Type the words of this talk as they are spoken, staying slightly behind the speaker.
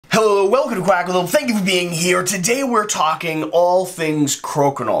Hello, welcome to Quackalope. Thank you for being here. Today we're talking all things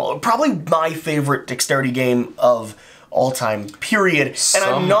Crokinole. Probably my favorite dexterity game of all time, period. And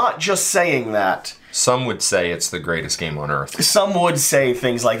I'm not just saying that. Some would say it's the greatest game on earth. Some would say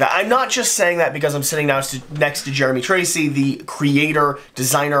things like that. I'm not just saying that because I'm sitting next to Jeremy Tracy, the creator,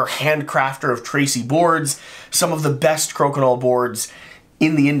 designer, handcrafter of Tracy boards. Some of the best Crokinole boards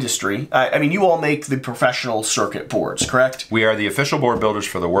in the industry. I mean, you all make the professional circuit boards, correct? We are the official board builders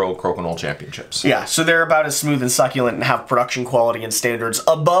for the World Crokinole Championships. Yeah, so they're about as smooth and succulent and have production quality and standards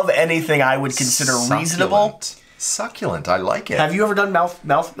above anything I would consider reasonable. Succulent, I like it. Have you ever done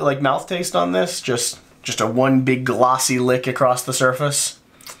mouth taste on this? Just a one big glossy lick across the surface?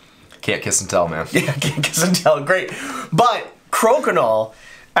 Can't kiss and tell, man. Yeah, can't kiss and tell, great. But Crokinole,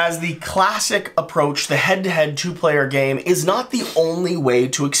 as the classic approach, the head-to-head two-player game, is not the only way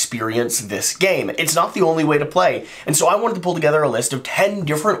to experience this game. It's not the only way to play. And so I wanted to pull together a list of 10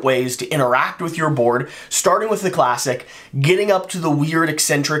 different ways to interact with your board, starting with the classic, getting up to the weird,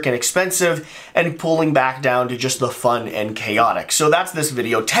 eccentric, and expensive, and pulling back down to just the fun and chaotic. So that's this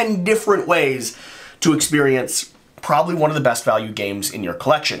video, 10 different ways to experience probably one of the best value games in your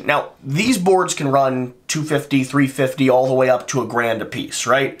collection. Now, these boards can run $250, $350, all the way up to $1,000 a piece,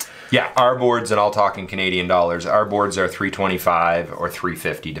 right? Yeah, our boards, and I'll talk in Canadian dollars, our boards are $325 or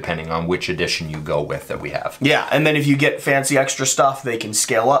 $350, depending on which edition you go with that we have. Yeah, and then if you get fancy extra stuff, they can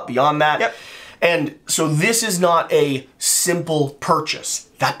scale up beyond that. Yep. And so this is not a simple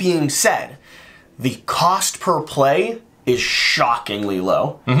purchase. That being said, the cost per play is shockingly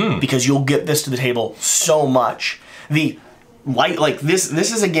low because you'll get this to the table so much. This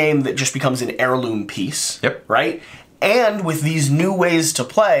is a game that just becomes an heirloom piece. Yep. Right? And with these new ways to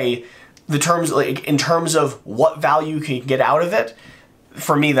play, in terms of what value you can get out of it,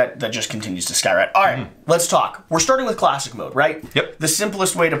 for me that just continues to skyrocket. All right, let's talk. We're starting with classic mode, right? Yep. The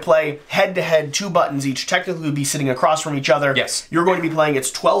simplest way to play, head to head, 2 buttons each, technically would be sitting across from each other. Yes. You're going to be playing, it's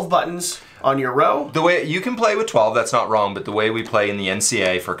 12 buttons on your row. The way you can play with 12, that's not wrong, but the way we play in the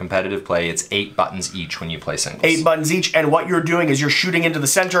NCA for competitive play, it's 8 buttons each when you play singles. 8 buttons each, and what you're doing is you're shooting into the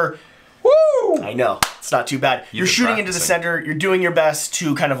center. Woo! I know, it's not too bad. You're shooting into the center, you're doing your best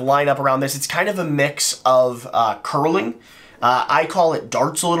to kind of line up around this. It's kind of a mix of curling. I call it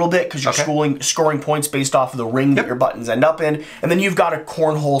darts a little bit because you're scoring points based off of the ring that your buttons end up in. And then you've got a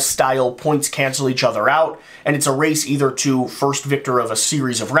cornhole style, points cancel each other out. And it's a race either to first victor of a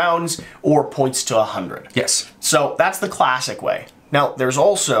series of rounds or points to 100. Yes. So that's the classic way. Now, there's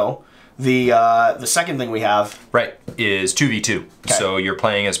also the second thing we have. Right, is 2v2. Okay. So you're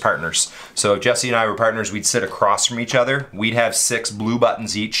playing as partners. So if Jesse and I were partners, we'd sit across from each other. We'd have 6 blue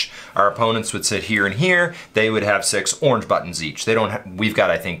buttons each. Our opponents would sit here and here. They would have 6 orange buttons each. They don't have, we've got,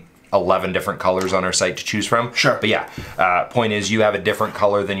 I think, 11 different colors on our site to choose from. Sure. But yeah, point is you have a different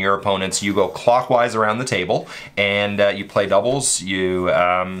color than your opponents. You go clockwise around the table and you play doubles, and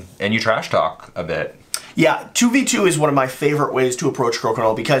you trash talk a bit. Yeah, 2v2 is one of my favorite ways to approach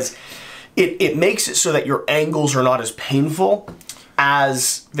Crokinole because it makes it so that your angles are not as painful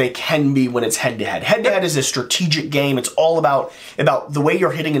as they can be when it's head-to-head. Head-to-head is a strategic game. It's all about the way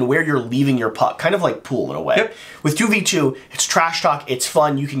you're hitting and where you're leaving your puck, kind of like pool in a way. Yep. With 2v2, it's trash talk, it's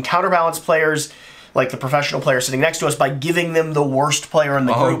fun. You can counterbalance players, like the professional player sitting next to us, by giving them the worst player in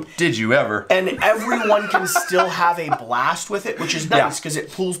the group. Did you ever? And everyone can still have a blast with it, which is nice because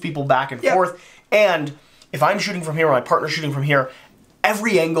it pulls people back and forth. And if I'm shooting from here or my partner's shooting from here,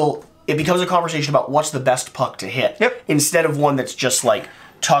 every angle, it becomes a conversation about what's the best puck to hit. Yep. Instead of one that's just like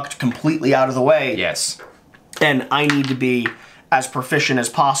tucked completely out of the way. Yes. And I need to be as proficient as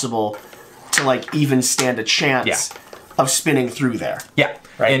possible to like even stand a chance of spinning through there. Yeah.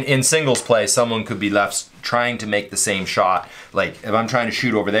 Right. In singles play, someone could be left trying to make the same shot. Like if I'm trying to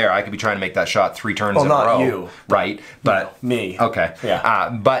shoot over there, I could be trying to make that shot 3 turns in a row. Well, not you. Right. But me. Okay. Yeah.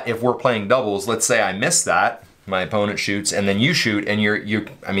 But if we're playing doubles, let's say I miss that. My opponent shoots, and then you shoot, and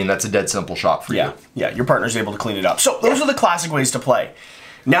I mean, that's a dead simple shot for you. Yeah, your partner's able to clean it up. So those are the classic ways to play.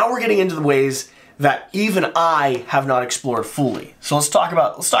 Now we're getting into the ways that even I have not explored fully. So let's talk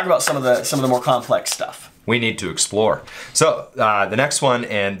about some of the more complex stuff. We need to explore. So the next one,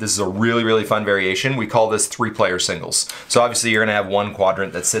 and this is a really, really fun variation, we call this 3-player singles. So obviously you're gonna have one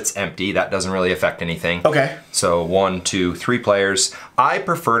quadrant that sits empty. That doesn't really affect anything. Okay. So 1, 2, 3 players. I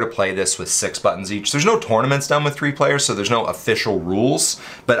prefer to play this with 6 buttons each. There's no tournaments done with 3 players, so there's no official rules,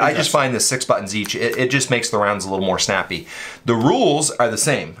 but I just find the 6 buttons each, it just makes the rounds a little more snappy. The rules are the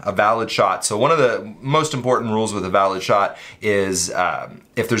same, a valid shot. So one of the most important rules with a valid shot is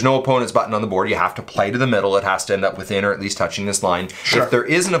if there's no opponent's button on the board, you have to play to the middle. middle. It has to end up within or at least touching this line. Sure. If there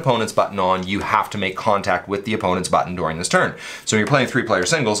is an opponent's button on, you have to make contact with the opponent's button during this turn. So when you're playing 3-player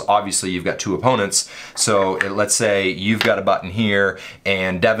singles, obviously you've got 2 opponents. So let's say you've got a button here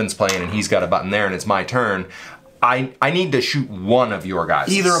and Devin's playing and he's got a button there and it's my turn. I need to shoot one of your guys.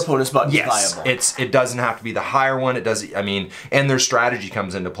 Either opponent's button is viable. It doesn't have to be the higher one. It does. I mean, and their strategy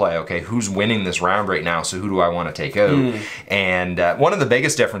comes into play. Okay, who's winning this round right now? So who do I want to take out? And one of the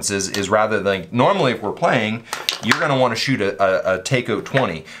biggest differences is rather than normally if we're playing, you're going to want to shoot a takeout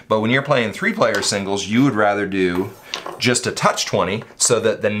 20. But when you're playing 3-player singles, you would rather do just a touch 20 so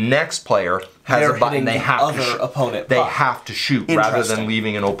that the next player has a button they have to opponent. They have to shoot rather than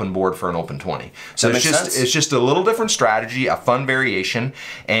leaving an open board for an open 20. So it's just a little different strategy, a fun variation,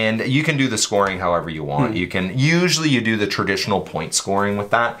 and you can do the scoring however you want. You can usually you do the traditional point scoring with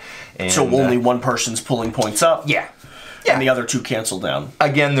that. And, so only one person's pulling points up. Yeah. And the other 2 cancel down.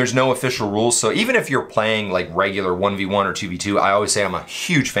 Again, there's no official rules, so even if you're playing like regular 1v1 or 2v2, I always say I'm a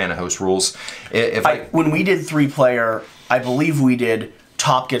huge fan of host rules. When we did 3-player, I believe we did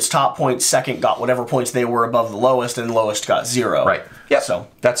top gets top points, second got whatever points they were above the lowest, and lowest got 0. Right. Yeah. So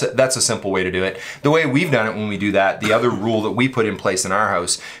that's a simple way to do it. The way we've done it when we do that, the other rule that we put in place in our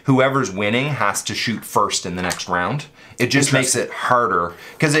house, whoever's winning has to shoot first in the next round. It just makes it harder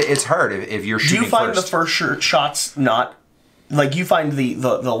because it's hard if you're shooting. Do you find first. the first shots not? Like, you find the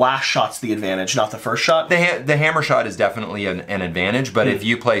last shot's the advantage, not the first shot? The hammer shot is definitely an advantage, but if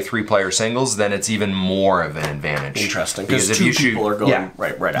you play 3-player singles, then it's even more of an advantage. Interesting, because 2 people are going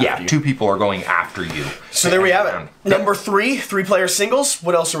right after you. Yeah, 2 people are going after you. So there we have it. Number 3, 3-player singles.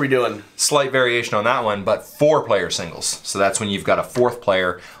 What else are we doing? Slight variation on that one, but 4-player singles. So that's when you've got a 4th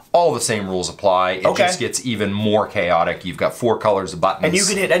player. All the same rules apply. It just gets even more chaotic. You've got 4 colors of buttons. And you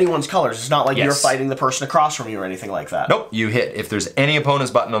can hit anyone's colors. It's not like you're fighting the person across from you or anything like that. Nope. You hit. If there's any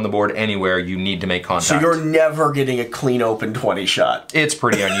opponent's button on the board anywhere, you need to make contact. So you're never getting a clean open 20 shot. It's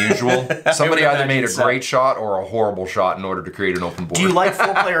pretty unusual. Somebody either made a great shot or a horrible shot in order to create an open board. Do you like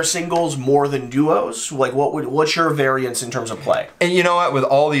 4-player singles more than duos? Like, what's your variance in terms of play? And you know what? With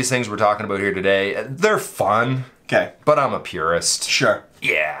all these things we're talking about here today, they're fun. Okay. But I'm a purist. Sure.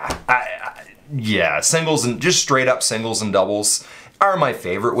 Yeah. Yeah, singles and just straight up singles and doubles are my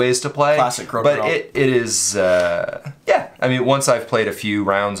favorite ways to play. Classic Crokinole. But it is, yeah. I mean, once I've played a few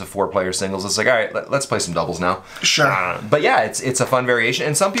rounds of 4-player singles, it's like, all right, let's play some doubles now. Sure. But yeah, it's a fun variation,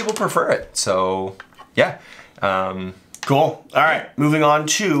 and some people prefer it. So, yeah. Cool. All right, moving on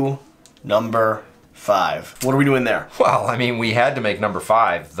to number 5. What are we doing there? Well, I mean, we had to make number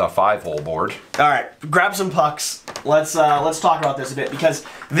 5 the 5-hole board. All right, grab some pucks. Let's talk about this a bit, because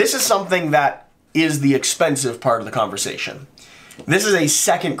this is something that is the expensive part of the conversation. This is a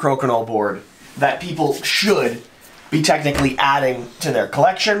second Crokinole board that people should be technically adding to their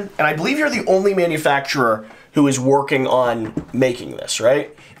collection, and I believe you're the only manufacturer who is working on making this,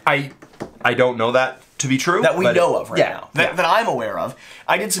 right? I don't know that to be true. That we know of now. That I'm aware of.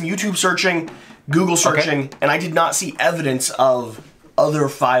 I did some YouTube searching, Google searching, and I did not see evidence of other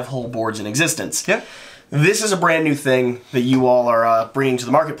 5-hole boards in existence. Yeah. This is a brand new thing that you all are bringing to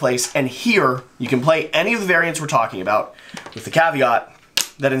the marketplace, and here you can play any of the variants we're talking about, with the caveat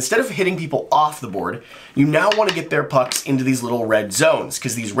that instead of hitting people off the board, you now want to get their pucks into these little red zones,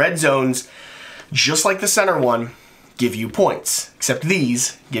 because these red zones, just like the center one, give you points, except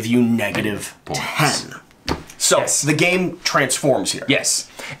these give you negative 10. So the game transforms here. Yes.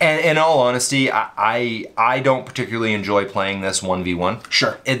 And in all honesty, I don't particularly enjoy playing this 1v1.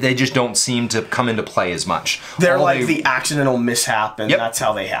 Sure. They just don't seem to come into play as much. They're like the accidental mishap, and that's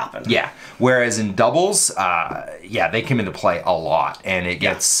how they happen. Yeah. Whereas in doubles, yeah, they come into play a lot, and it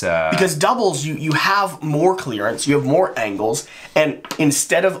gets... because doubles, you have more clearance, you have more angles, and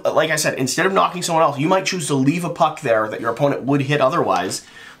instead of, like I said, instead of knocking someone else, you might choose to leave a puck there that your opponent would hit otherwise,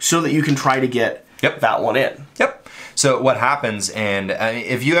 so that you can try to get that one in. Yep. So what happens, and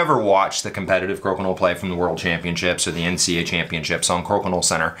if you ever watch the competitive Crokinole play from the World Championships or the NCAA Championships on Crokinole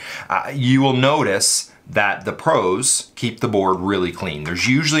Center, you will notice that the pros keep the board really clean. There's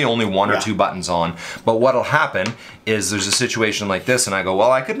usually only 1 or 2 buttons on, but what'll happen is there's a situation like this and I go,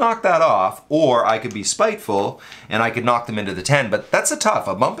 well, I could knock that off, or I could be spiteful and I could knock them into the 10, but that's a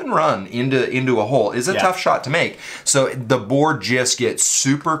bump and run into a hole is a tough shot to make. So the board just gets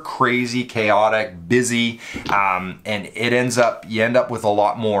super crazy, chaotic, busy, and it you end up with a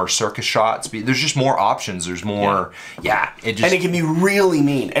lot more circus shots. There's just more options. There's more, and it can be really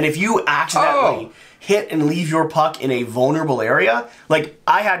mean. And if you accidentally hit and leave your puck in a vulnerable area, like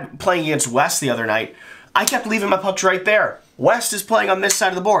I had playing against West the other night, I kept leaving my pucks right there. West is playing on this side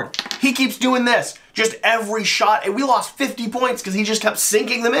of the board. He keeps doing this. Just every shot, and we lost 50 points because he just kept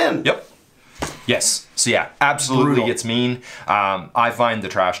sinking them in. Yep. Yes. So yeah, absolutely Brutal. gets mean. I find the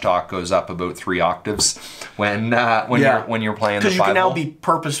trash talk goes up about 3 octaves when you're playing the 5 Because you can now hole. be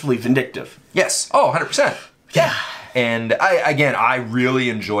purposefully vindictive. Yes. Oh, 100%. Yeah. And I really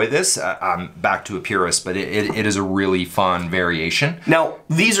enjoy this. I'm back to a purist, but it is a really fun variation. Now,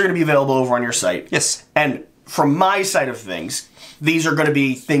 these are going to be available over on your site. Yes. And from my side of things, these are going to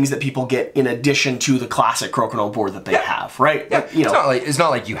be things that people get in addition to the classic Crokinole board that they have, right? Yeah. But, you know, It's not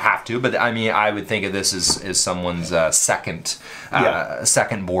like you have to, but I mean, I would think of this as someone's second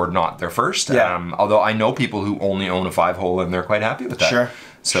board, not their first. Yeah. Although I know people who only own a 5 hole and they're quite happy with that. Sure.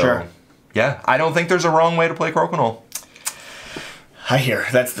 So, Sure. yeah, I don't think there's a wrong way to play Crokinole. I hear.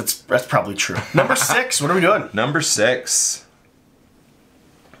 That's probably true. Number 6, what are we doing? Number 6.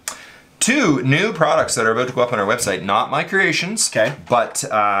 2 new products that are about to go up on our website. Not my creations. Okay. But,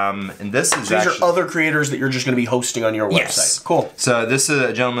 and this is So these are other creators that you're just going to be hosting on your website. Yes. Cool. So this is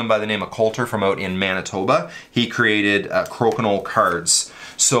a gentleman by the name of Coulter from out in Manitoba. He created Crokinole cards.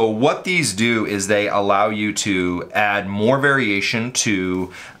 So what these do is they allow you to add more variation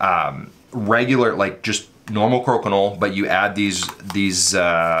to regular, like just normal Crokinole, but you add these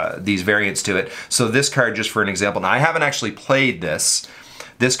variants to it. So this card, just for an example, now I haven't actually played this.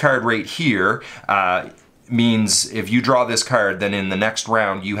 This card right here means if you draw this card, then in the next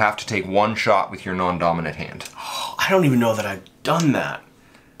round you have to take 1 shot with your non-dominant hand. Oh, I don't even know that I've done that.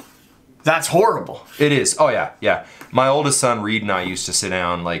 That's horrible. It is. Oh yeah, yeah. My oldest son Reed and I used to sit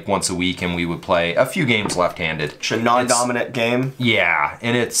down like once a week and we would play a few games left-handed. It's a non-dominant game. Yeah,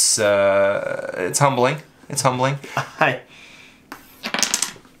 and it's humbling. It's humbling. Hi.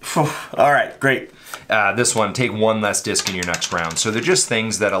 All right, great. This one, take 1 less disc in your next round. So they're just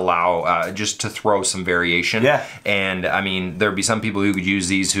things that allow just to throw some variation. Yeah. And I mean, there'd be some people who could use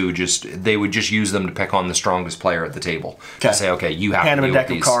these who they would just use them to pick on the strongest player at the table. Okay. To say, okay, you have Hand to them a deal deck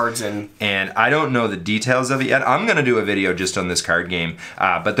with of these. cards and I don't know the details of it yet. I'm going to do a video just on this card game.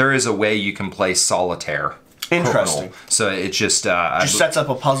 But there is a way you can play solitaire. Interesting. Crokinole. So it's just sets up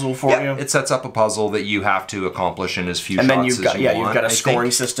a puzzle for you. It sets up a puzzle that you have to accomplish in as few And shots then you've got as you want, you've got a I scoring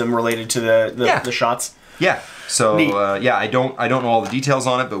think. system related to the shots. Yeah. So Neat. yeah, I don't know all the details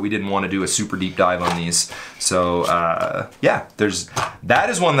on it, but we didn't want to do a super deep dive on these. So yeah, that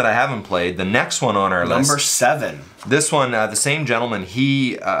is one that I haven't played. The next one on our list, Number 7. this one, the same gentleman,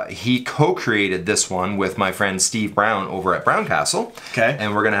 he co-created this one with my friend Steve Brown over at Brown Castle. Okay.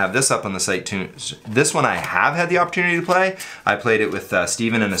 And we're gonna have this up on the site too. This one I have had the opportunity to play. I played it with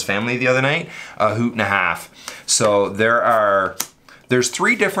Steven and his family the other night, a hoot and a half. So there's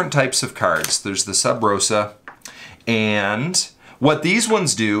 3 different types of cards. There's the Sub Rosa, and what these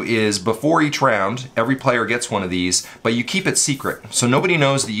ones do is before each round, every player gets one of these, but you keep it secret. So nobody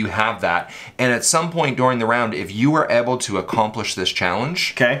knows that you have that. And at some point during the round, if you are able to accomplish this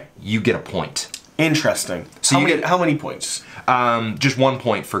challenge, Okay. you get a point. Interesting. So how many points? Just 1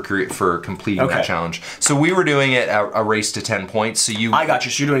 point for completing Okay. that challenge. So we were doing it a race to 10 points. So I got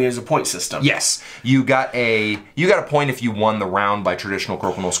you. So you're doing it as a point system. Yes, you got a point if you won the round by traditional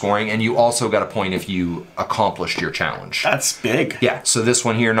Crokinole scoring, and you also got a point if you accomplished your challenge. That's big. Yeah, so this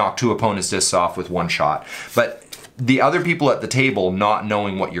one here knocked 2 opponents' discs off with 1 shot. But the other people at the table not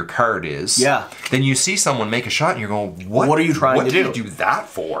knowing what your card is, Yeah. then you see someone make a shot and you're going, what are you trying to do? What did you do that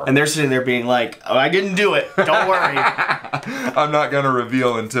for? And they're sitting there being like, oh, I didn't do it. Don't worry. I'm not going to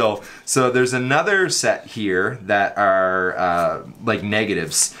reveal until. So there's another set here that are like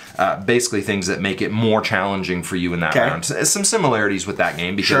negatives, basically things that make it more challenging for you in that round. So, some similarities with that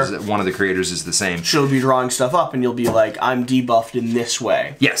game because one of the creators is the same. She'll be drawing stuff up and you'll be like, I'm debuffed in this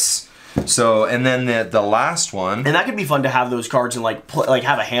way. Yes. So, and then the last one. And that could be fun to have those cards and like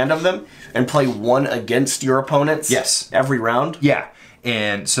have a hand of them and play one against your opponents. Yes. Every round. Yeah.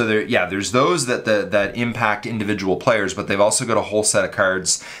 And so there's those that impact individual players, but they've also got a whole set of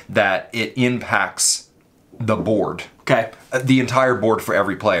cards that it impacts the board. Okay. The entire board for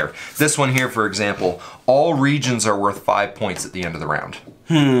every player. This one here, for example, all regions are worth 5 points at the end of the round.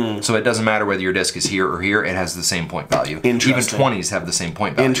 So it doesn't matter whether your disc is here or here, it has the same point value. Interesting. Even 20s have the same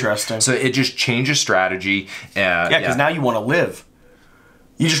point value. Interesting. So it just changes strategy. Yeah, because now you want to live.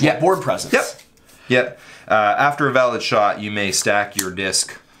 You just want board presence. Yep. After a valid shot, you may stack your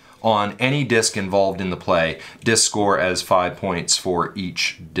disc on any disc involved in the play. Disc score as 5 points for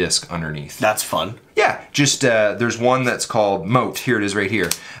each disc underneath. That's fun. Yeah, just there's one that's called Moat. Here it is right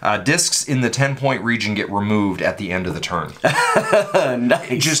here. Discs in the 10-point region get removed at the end of the turn. Nice.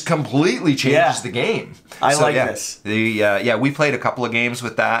 It just completely changes the game. I like this. We played a couple of games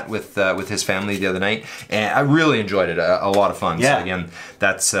with that with his family the other night, and I really enjoyed it. A lot of fun. Yeah. So again,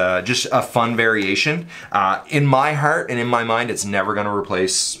 that's just a fun variation. In my heart and in my mind, it's never going to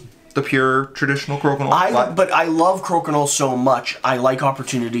replace the pure traditional Crokinole. But I love Crokinole so much, I like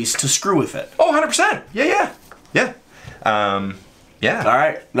opportunities to screw with it. Oh, 100%. Yeah. Yeah. All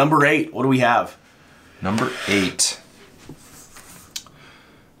right, number 8. What do we have? Number 8.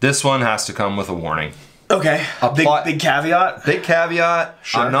 This one has to come with a warning. Okay. Big caveat? Big caveat.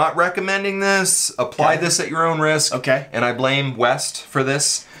 Sure. I'm not recommending this. Apply this at your own risk. Okay. And I blame West for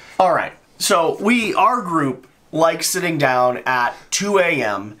this. All right. So our group likes sitting down at 2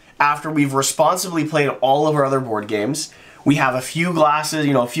 a.m. after we've responsibly played all of our other board games. We have a few glasses,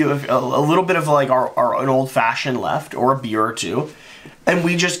 you know, a little bit of like an old fashioned left or a beer or two, and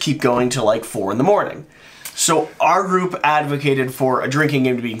we just keep going till like 4 in the morning. So our group advocated for a drinking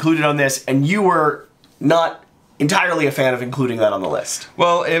game to be included on this, and you were not entirely a fan of including that on the list.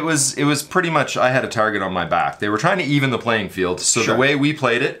 Well, it was pretty much, I had a target on my back. They were trying to even the playing field. So Sure. The way we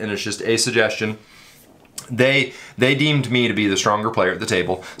played it, and it's just a suggestion, they deemed me to be the stronger player at the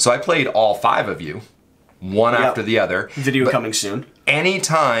table. So I played all 5 of you, one after the other. Video coming soon.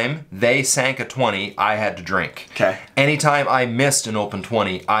 Anytime they sank a 20, I had to drink. Okay. Anytime I missed an open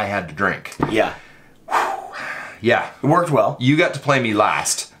 20, I had to drink. Yeah. Yeah. It worked well. You got to play me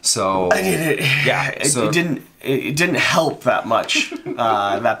last, so It didn't help that much.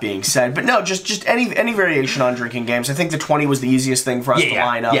 That being said, but no, just any variation on drinking games. I think the 20 was the easiest thing for us to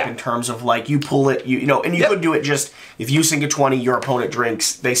line up in terms of like you pull it, you know, and you could do it just if you sink a 20, your opponent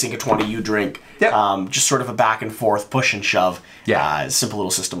drinks, they sink a 20, you drink. Just sort of a back and forth, push and shove. Simple little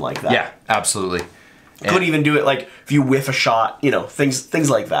system like that. Yeah, absolutely. Could even do it like if you whiff a shot, you know, things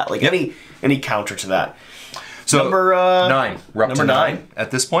like that. Like any counter to that. So number 9. We're up number to 9 9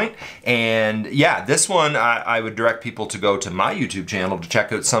 at this point. And yeah, this one I would direct people to go to my YouTube channel to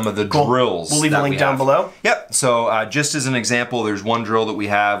check out some of the drills. We'll leave a link down below. Yep. So just as an example, there's one drill that we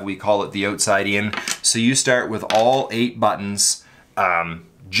have. We call it the outside in. So you start with all 8 buttons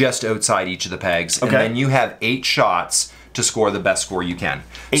just outside each of the pegs. And then you have 8 shots to score the best score you can.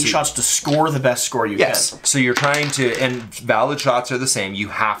 8 shots to score the best score you can. So you're trying to, and valid shots are the same. You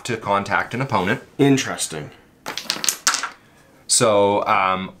have to contact an opponent. Interesting. So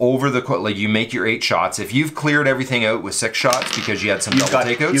over the like you make your 8 shots. If you've cleared everything out with 6 shots because you had some double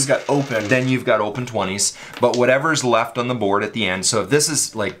takeouts, you've got open. Then you've got open 20s. But whatever's left on the board at the end. So if this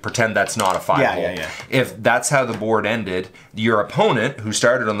is like pretend that's not a 5-hole. If that's how the board ended, your opponent who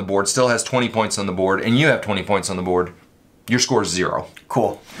started on the board still has 20 points on the board, and you have 20 points on the board. Your score is 0.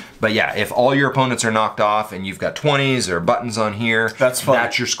 Cool. But yeah, if all your opponents are knocked off and you've got 20s or buttons on here, that's fun.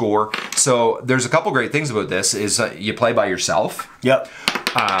 That's your score. So there's a couple great things about this is you play by yourself. Yep.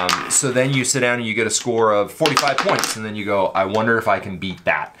 So then you sit down and you get a score of 45 points and then you go, I wonder if I can beat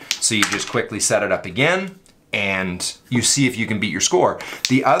that. So you just quickly set it up again and you see if you can beat your score.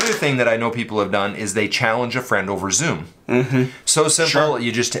 The other thing that I know people have done is they challenge a friend over Zoom. So simple,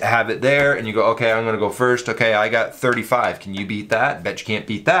 you just have it there and you go, okay, I'm gonna go first. Okay, I got 35. Can you beat that? Bet you can't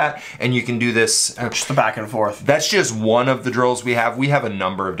beat that. And you can do this. Just the back and forth. That's just one of the drills we have. We have a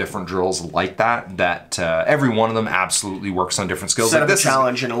number of different drills like that, every one of them absolutely works on different skills. Set up a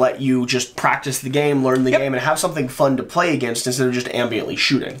challenge and let you just practice the game, learn the game, and have something fun to play against instead of just ambiently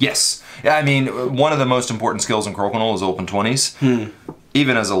shooting. Yes. Yeah, I mean, one of the most important skills in Crokinole is open 20s.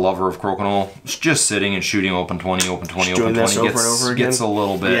 Even as a lover of Crokinole, just sitting and shooting open 20, open 20, open 20 gets a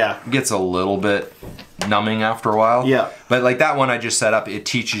little bit numbing after a while. But like that one I just set up, it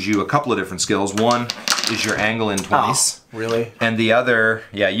teaches you a couple of different skills. One is your angle in 20s. Oh, really? And the other,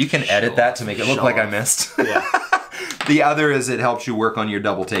 you can edit that to make it look like I missed. The other is it helps you work on your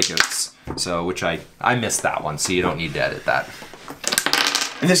double takeouts. So, which I missed that one, so you don't need to edit that.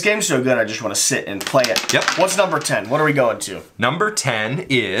 This game's so good, I just want to sit and play it. Yep. What's number 10? What are we going to? Number 10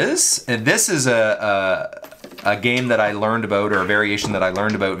 is, and this is a game that I learned about, or a variation that I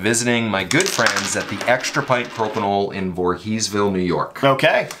learned about visiting my good friends at the Extra Pint Crokinole in Voorheesville, New York.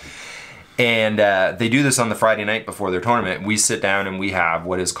 Okay. And they do this on the Friday night before their tournament. We sit down and we have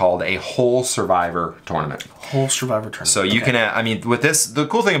what is called a whole survivor tournament. Whole survivor tournament. So you can have, I mean, with this, the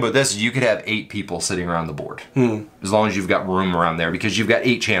cool thing about this is you could have 8 people sitting around the board. As long as you've got room around there, because you've got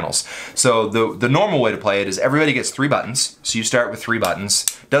 8 channels. So the normal way to play it is everybody gets 3 buttons. So you start with 3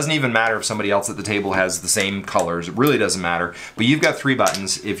 buttons. Doesn't even matter if somebody else at the table has the same colors. It really doesn't matter. But you've got 3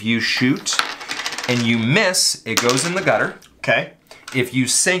 buttons. If you shoot and you miss, it goes in the gutter. Okay. If you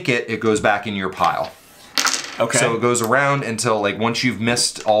sink it, it goes back in your pile. Okay. So it goes around until, like, once you've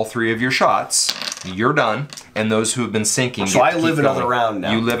missed all 3 of your shots, you're done. And those who have been sinking, so I live another round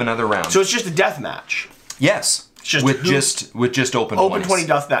now. You live another round. So it's just a death match. Yes. It's just with just open 20s. Open 20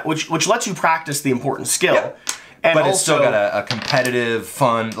 death match, which lets you practice the important skill. And but also, it's still got a competitive,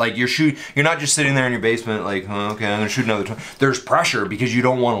 fun, like you're not just sitting there in your basement like, oh, okay, I'm gonna shoot another 20. There's pressure because you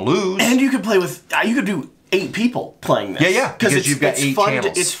don't want to lose. And you could play with, you could do 8 people playing this. Yeah, because you've got 8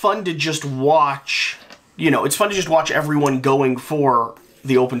 channels. It's fun to just watch, it's fun to just watch everyone going for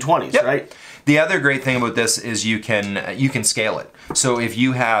the open 20s, right? The other great thing about this is you can scale it. So if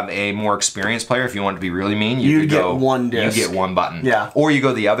you have a more experienced player, if you want to be really mean, you get one disc. You get 1 button. Yeah. Or you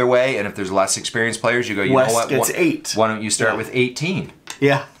go the other way, and if there's less experienced players, you go, you know what? Gets 8. Why don't you start with 18?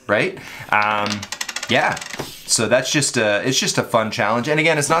 Yeah. Right? Yeah. So that's it's just a fun challenge. And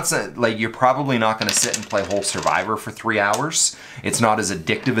again, it's not like you're probably not going to sit and play whole Survivor for 3 hours. It's not as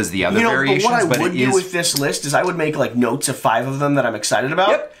addictive as the other variations. But what I would do with this list is I would make like notes of 5 of them that I'm excited about.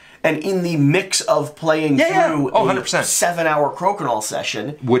 Yep. And in the mix of playing through a 100%. 7-hour Crokinole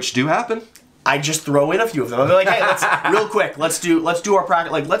session, which do happen, I just throw in a few of them. I'll be like, hey, real quick, let's do our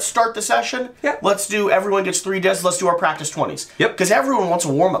practice. Like, let's start the session. Yeah. Everyone gets 3 discs. Let's do our practice 20s. Yep. Because everyone wants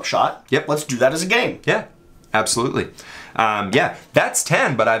a warm-up shot. Yep. Let's do that as a game. Yeah. Absolutely. Yeah, that's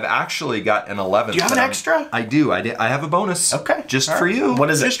 10, but I've actually got an 11. Do you have an extra? I do. I have a bonus. Okay. Just for you. What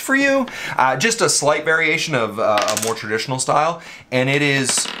is it? Just for you. Just a slight variation of a more traditional style, and it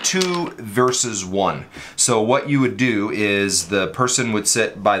is 2 versus 1. So what you would do is the person would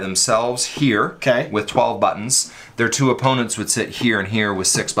sit by themselves here with 12 buttons. Their 2 opponents would sit here and here with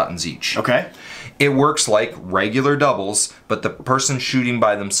 6 buttons each. Okay. It works like regular doubles, but the person shooting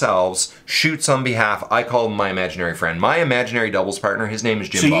by themselves shoots on behalf. I call him my imaginary friend. My imaginary doubles partner, his name is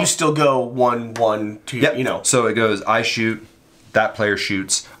Jim Bob. So you still go 1, 1, 2, Yep. So it goes, I shoot, that player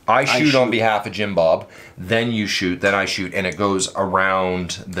shoots, I shoot on behalf of Jim Bob, then you shoot, then I shoot, and it goes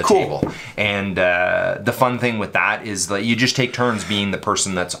around the table. And the fun thing with that is that you just take turns being the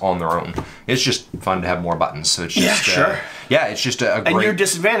person that's on their own. It's just fun to have more buttons. So it's just it's just a great. And you're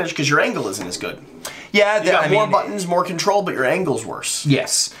disadvantaged because your angle isn't as good. Yeah, you got more buttons, more control, but your angle's worse.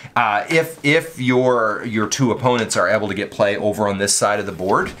 Yes. If your 2 opponents are able to get play over on this side of the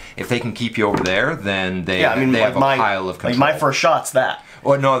board, if they can keep you over there, then they have a pile of control. Like my first shot's that.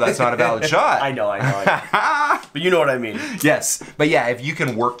 Oh, no, that's not a valid shot. I know. But you know what I mean. Yes. But yeah, if you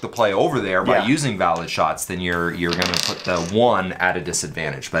can work the play over there by using valid shots, then you're going to put the 1 at a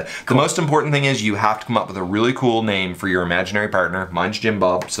disadvantage. But the most important thing is you have to come up with a really cool name for your imaginary partner. Mine's Jim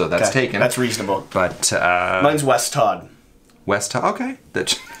Bob, so that's taken. That's reasonable. But mine's Wes Todd. Wes Todd, okay.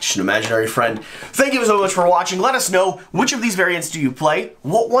 That's just an imaginary friend. Thank you so much for watching. Let us know, which of these variants do you play?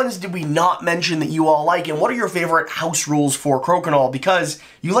 What ones did we not mention that you all like? And what are your favorite house rules for Crokinole? Because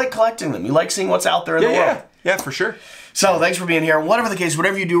you like collecting them. You like seeing what's out there in the world. Yeah, for sure. So thanks for being here. Whatever the case,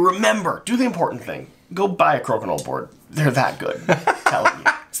 whatever you do, remember, do the important thing. Go buy a Crokinole board. They're that good. I'm telling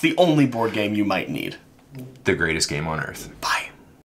you. It's the only board game you might need. The greatest game on earth. Bye.